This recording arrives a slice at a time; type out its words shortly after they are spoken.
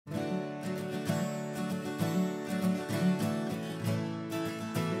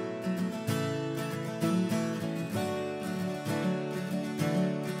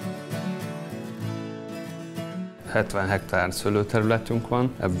70 hektár szőlőterületünk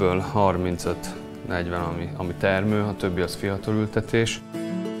van, ebből 35-40, ami termő, a többi az fiatalültetés.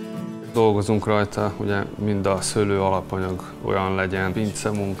 Dolgozunk rajta, ugye mind a szőlő alapanyag olyan legyen,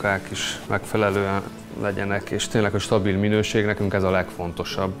 pincemunkák is megfelelően legyenek, és tényleg a stabil minőség, nekünk ez a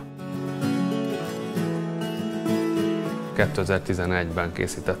legfontosabb. 2011-ben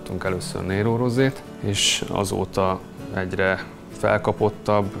készítettünk először Néro Rosét, és azóta egyre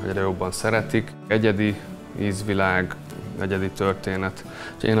felkapottabb, egyre jobban szeretik. Egyedi ízvilág, egyedi történet.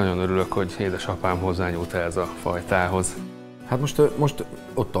 Én nagyon örülök, hogy édesapám hozzányúlt ehhez a fajtához. Hát most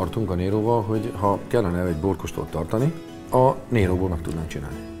ott tartunk a Néróval, hogy ha kellene egy borkóstolót tartani, a Néróból meg tudnánk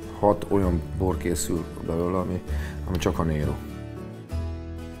csinálni. 6 olyan bor készül belőle, ami csak a Néro.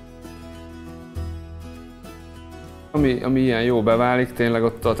 Ami ilyen jó beválik, tényleg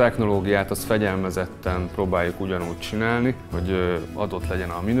ott a technológiát azt fegyelmezetten próbáljuk ugyanúgy csinálni, hogy adott legyen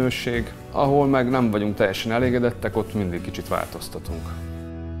a minőség. Ahol meg nem vagyunk teljesen elégedettek, ott mindig kicsit változtatunk.